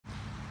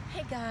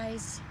Hi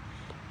guys,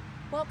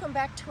 welcome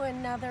back to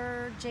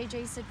another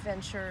JJ's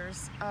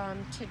Adventures.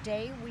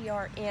 Today we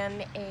are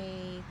in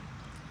a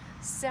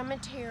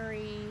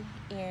cemetery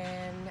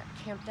in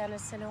Camp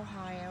Dennison,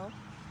 Ohio,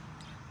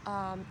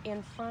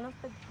 in front of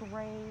the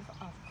grave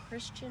of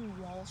Christian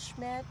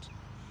Waldschmidt,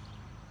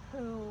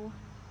 who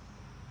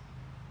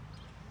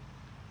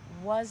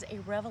was a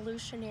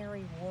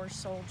Revolutionary War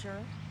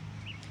soldier.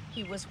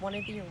 He was one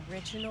of the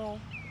original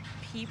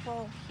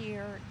people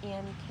here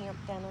in Camp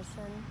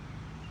Dennison.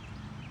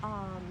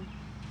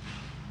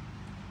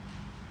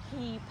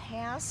 He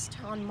passed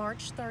on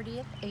March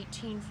 30th,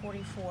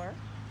 1814.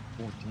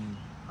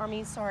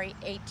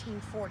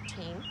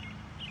 1814.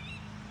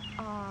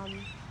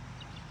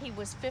 He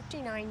was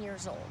 59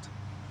 years old.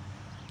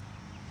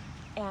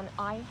 And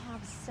I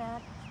have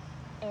set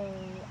a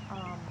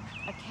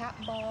cat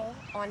ball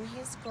on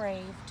his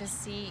grave to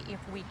see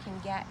if we can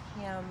get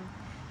him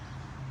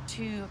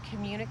to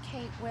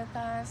communicate with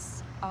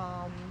us.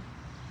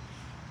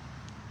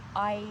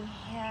 I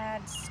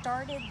had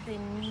started the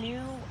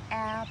new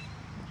app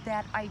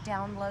that I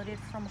downloaded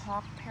from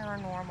Hawk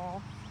Paranormal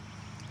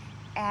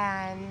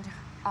and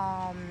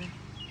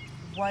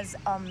was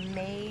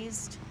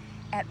amazed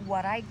at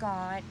what I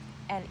got,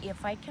 and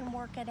if I can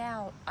work it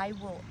out, I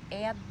will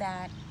add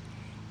that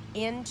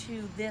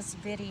into this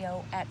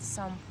video at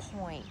some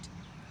point.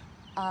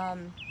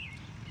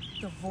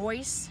 The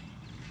voice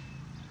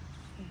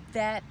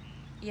that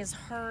is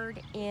heard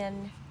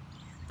in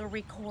the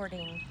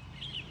recording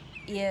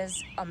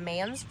is a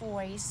man's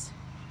voice,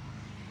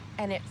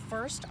 and at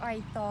first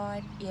I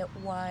thought it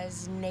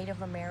was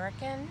Native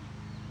American.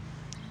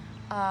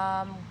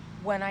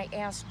 When I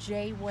asked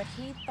Jay what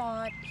he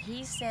thought,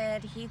 he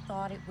said he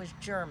thought it was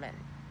German,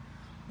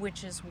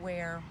 which is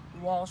where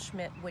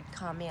Waldschmidt would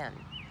come in.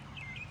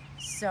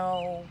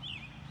 So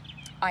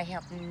I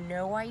have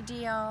no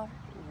idea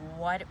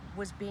what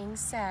was being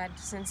said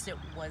since it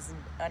was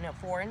in a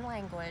foreign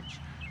language.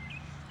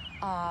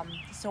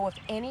 So if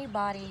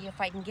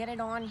I can get it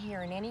on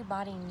here and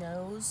anybody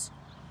knows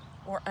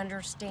or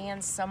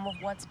understands some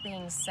of what's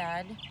being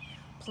said,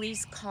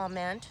 please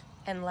comment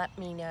and let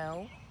me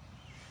know.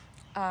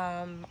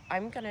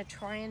 I'm gonna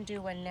try and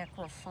do a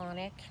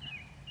necrophonic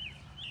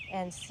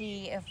and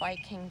see if I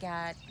can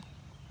get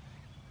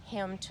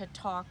him to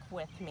talk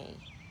with me.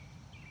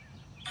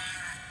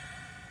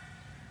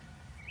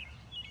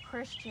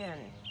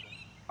 Christian,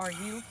 are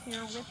you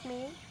here with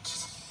me?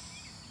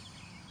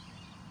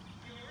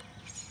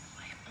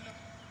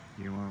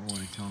 You don't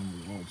want to tell him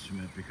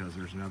Waldschmidt because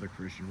there's another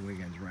Christian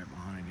Wiggins right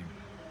behind him.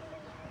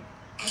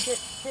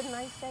 Didn't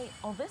I say,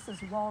 oh, this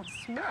is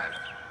Waldschmidt?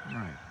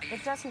 Right.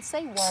 It doesn't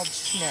say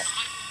Waldschmidt.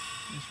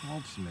 It's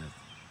Waldschmidt.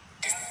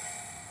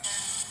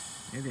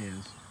 It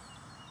is.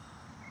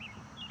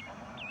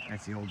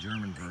 That's the old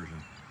German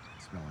version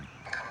spelling.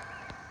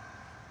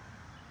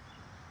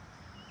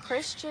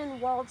 Christian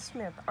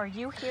Waldschmidt, are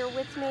you here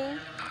with me?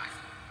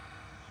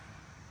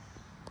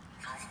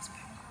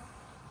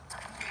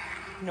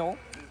 No.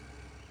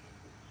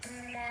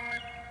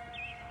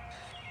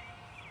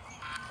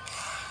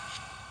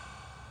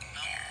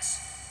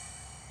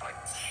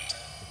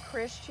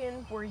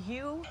 Christian, were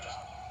you,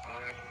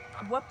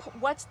 what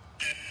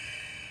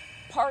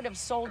part of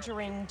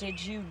soldiering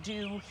did you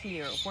do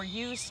here? Were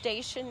you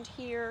stationed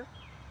here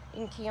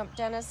in Camp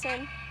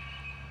Dennison?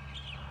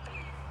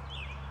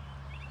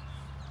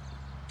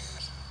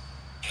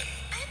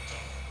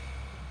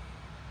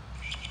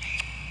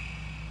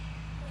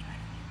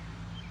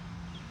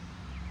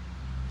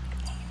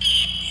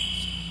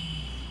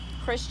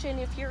 Christian,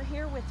 if you're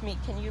here with me,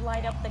 can you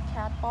light up the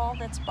cat ball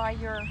that's by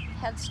your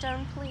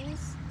headstone,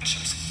 please?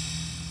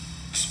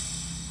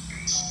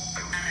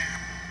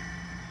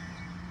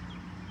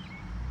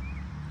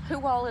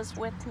 Who all is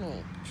with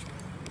me?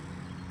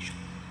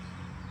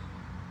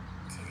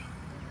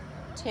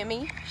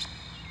 Timmy?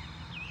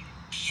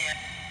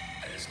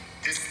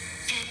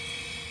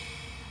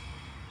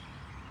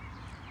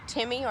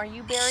 Timmy, are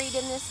you buried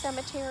in this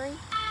cemetery?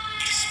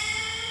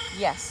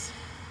 Yes.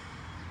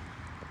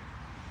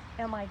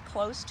 Am I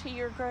close to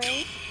your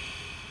grave?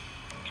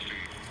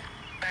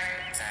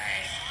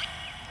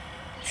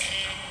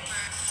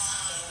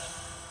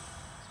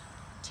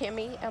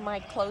 Timmy, am I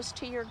close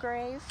to your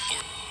grave?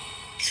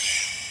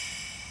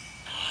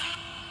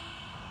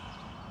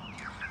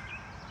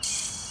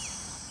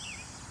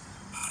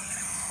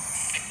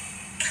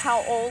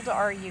 How old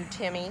are you,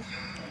 Timmy?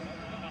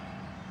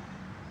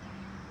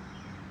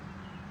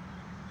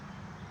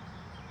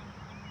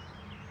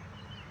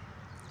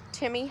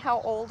 Timmy,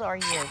 how old are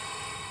you?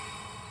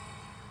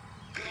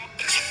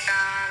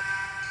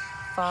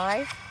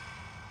 5?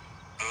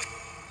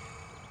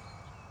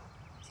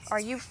 Are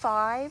you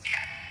 5?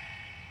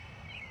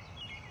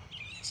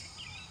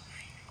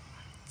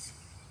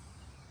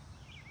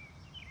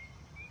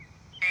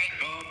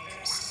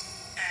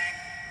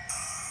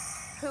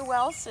 Who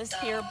else is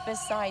here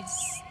besides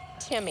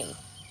Timmy?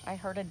 I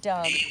heard a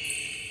Doug.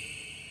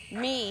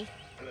 Me.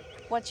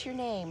 What's your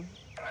name?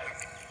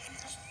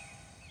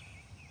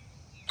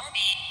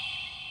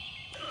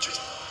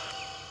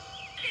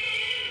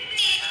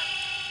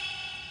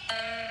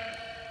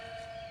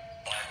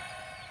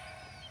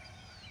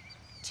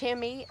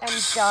 Timmy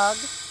and Doug,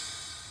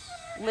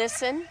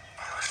 listen.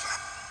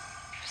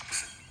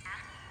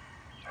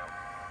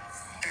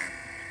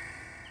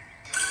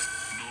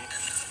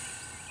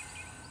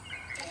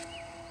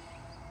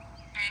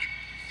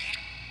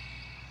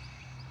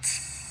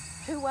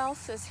 Who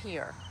else is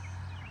here?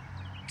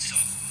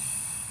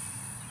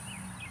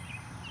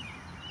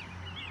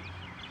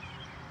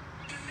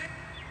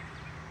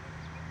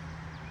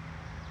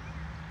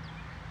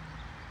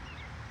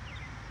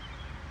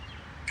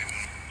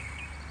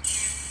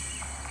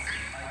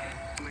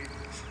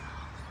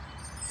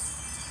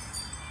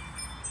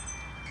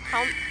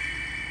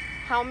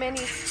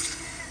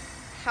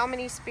 How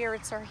many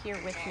spirits are here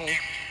with me?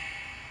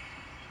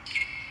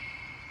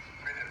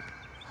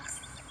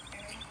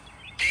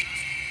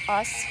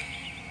 Us.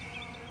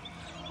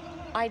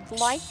 I'd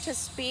like to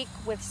speak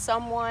with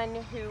someone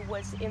who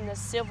was in the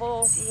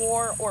Civil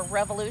War or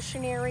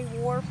Revolutionary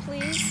War,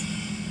 please.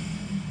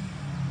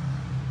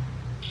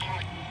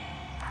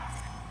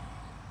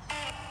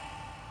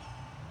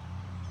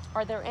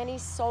 Are there any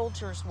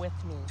soldiers with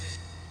me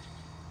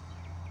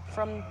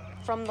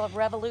from the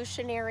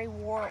Revolutionary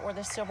War or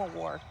the Civil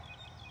War?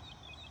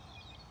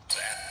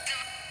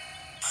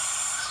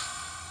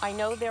 I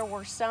know there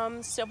were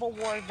some Civil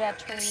War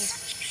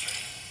veterans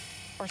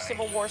or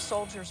Civil War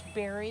soldiers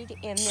buried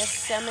in this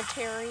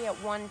cemetery at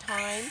one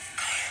time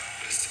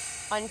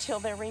until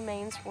their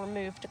remains were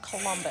moved to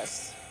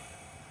Columbus.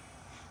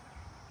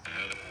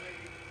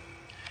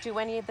 Do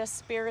any of the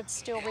spirits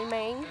still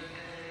remain?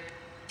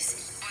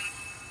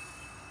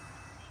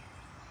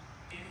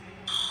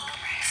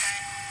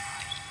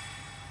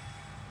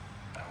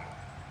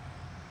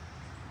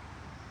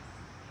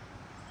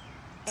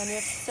 And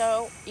if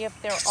so,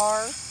 if there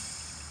are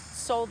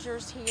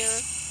soldiers here,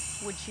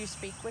 would you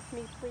speak with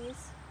me,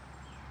 please?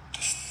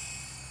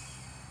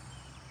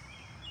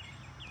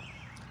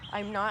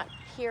 I'm not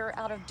here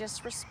out of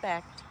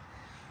disrespect.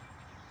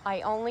 I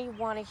only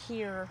want to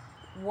hear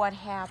what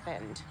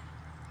happened.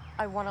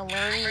 I want to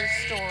learn your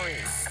story.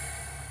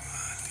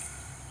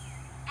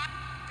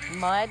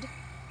 Mud?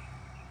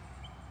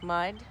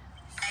 Mud?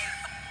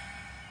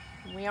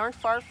 We aren't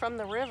far from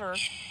the river.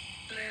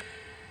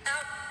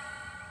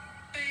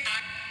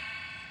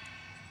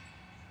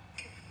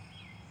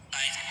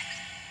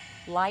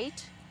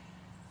 Light?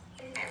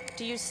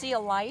 Do you see a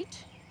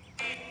light?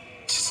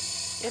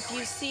 If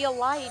you see a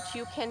light,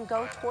 you can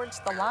go towards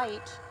the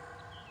light.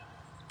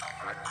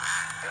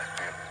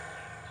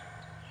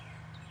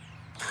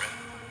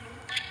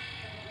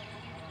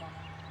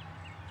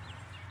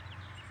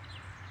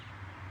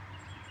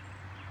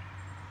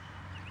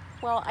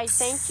 Well, I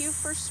thank you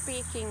for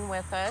speaking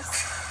with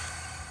us.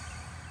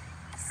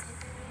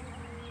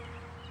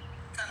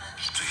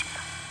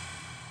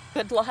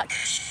 Good luck.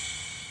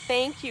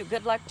 Thank you.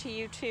 Good luck to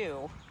you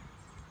too.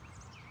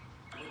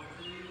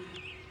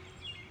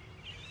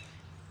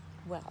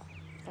 Well,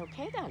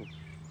 okay then.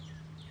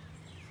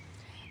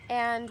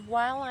 And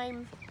while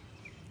I'm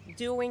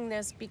doing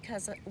this,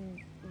 because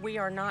we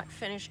are not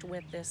finished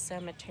with this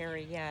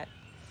cemetery yet,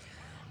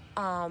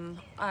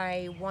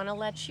 I want to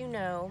let you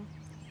know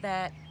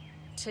that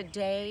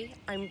today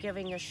I'm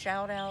giving a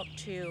shout out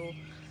to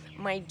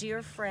my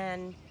dear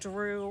friend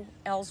Drew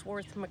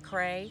Ellsworth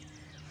McCrae,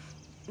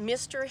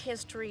 Mr.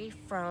 History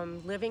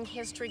from Living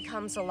History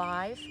Comes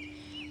Alive,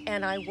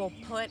 and I will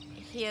put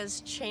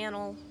his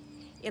channel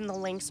in the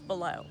links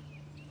below,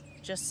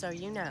 just so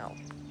you know.